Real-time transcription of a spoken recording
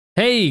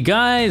Hey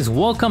guys,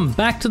 welcome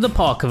back to the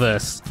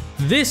Parkerverse.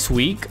 This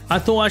week, I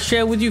thought I'd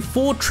share with you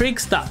 4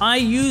 tricks that I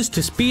use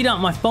to speed up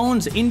my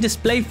phone's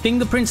in-display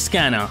fingerprint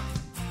scanner.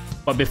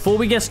 But before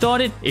we get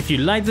started, if you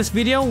like this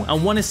video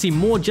and want to see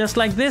more just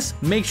like this,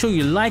 make sure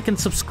you like and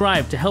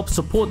subscribe to help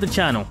support the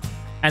channel.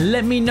 And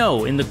let me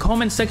know in the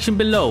comment section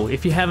below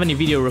if you have any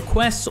video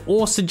requests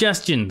or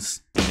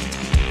suggestions.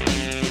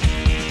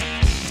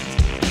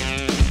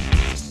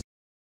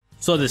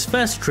 So this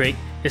first trick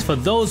is for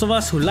those of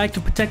us who like to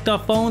protect our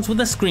phones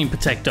with a screen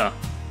protector.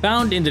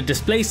 Found in the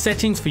display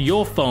settings for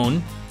your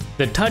phone,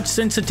 the touch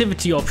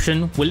sensitivity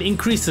option will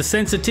increase the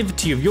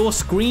sensitivity of your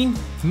screen,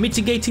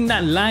 mitigating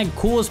that lag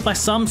caused by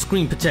some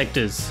screen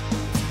protectors.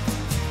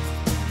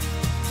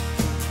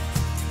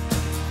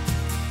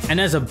 And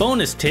as a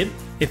bonus tip,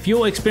 if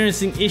you're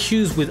experiencing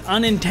issues with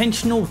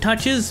unintentional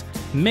touches,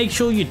 make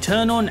sure you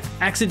turn on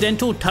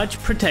accidental touch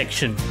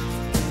protection.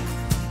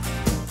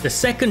 The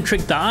second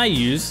trick that I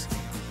use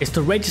is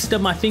to register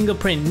my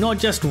fingerprint not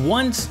just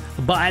once,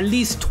 but at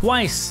least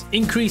twice,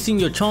 increasing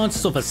your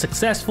chances of a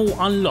successful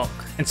unlock.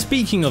 And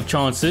speaking of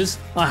chances,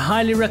 I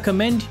highly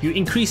recommend you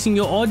increasing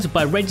your odds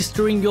by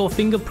registering your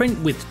fingerprint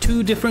with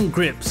 2 different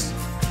grips.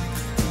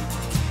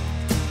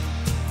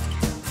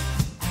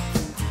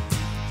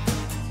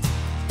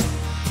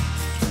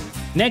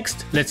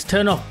 Next, let's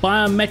turn off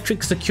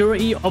biometric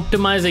security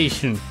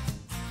optimization.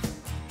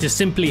 Just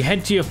simply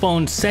head to your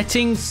phone's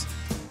settings,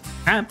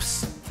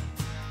 apps,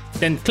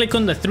 then click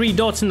on the 3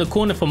 dots in the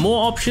corner for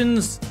more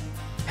options,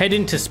 head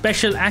into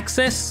special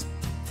access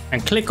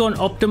and click on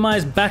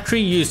optimize battery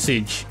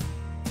usage.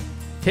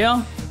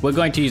 Here we're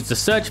going to use the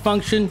search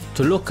function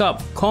to look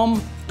up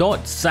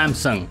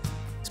com.samsung.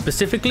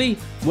 Specifically,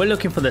 we're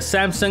looking for the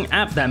Samsung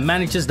app that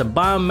manages the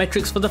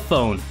biometrics for the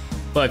phone.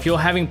 But if you're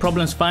having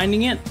problems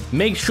finding it,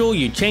 make sure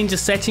you change the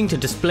setting to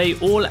display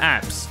all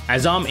apps,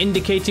 as I'm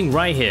indicating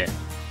right here.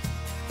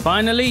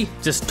 Finally,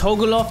 just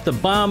toggle off the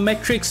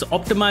biometrics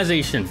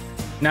optimization.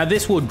 Now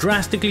this will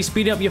drastically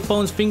speed up your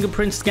phone's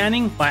fingerprint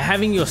scanning by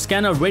having your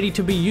scanner ready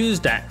to be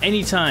used at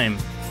any time.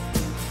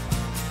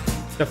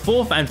 The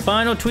fourth and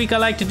final tweak I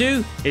like to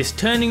do is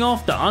turning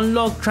off the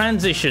unlock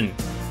transition.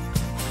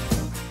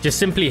 Just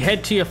simply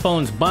head to your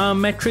phone's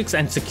biometrics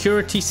and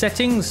security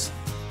settings,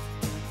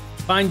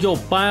 find your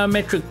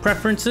biometric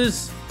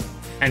preferences,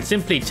 and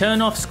simply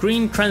turn off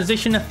screen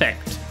transition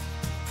effect.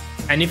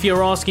 And if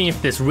you're asking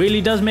if this really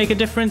does make a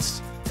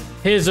difference,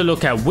 here's a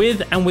look at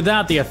with and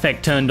without the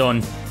effect turned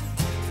on.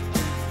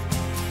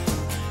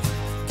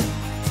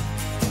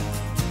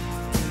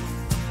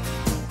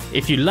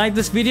 If you like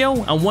this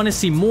video and want to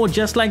see more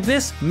just like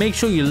this, make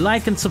sure you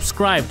like and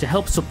subscribe to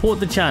help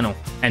support the channel.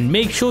 And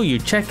make sure you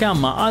check out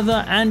my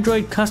other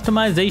Android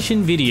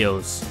customization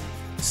videos.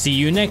 See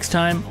you next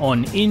time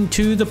on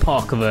Into the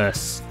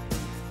Parkerverse.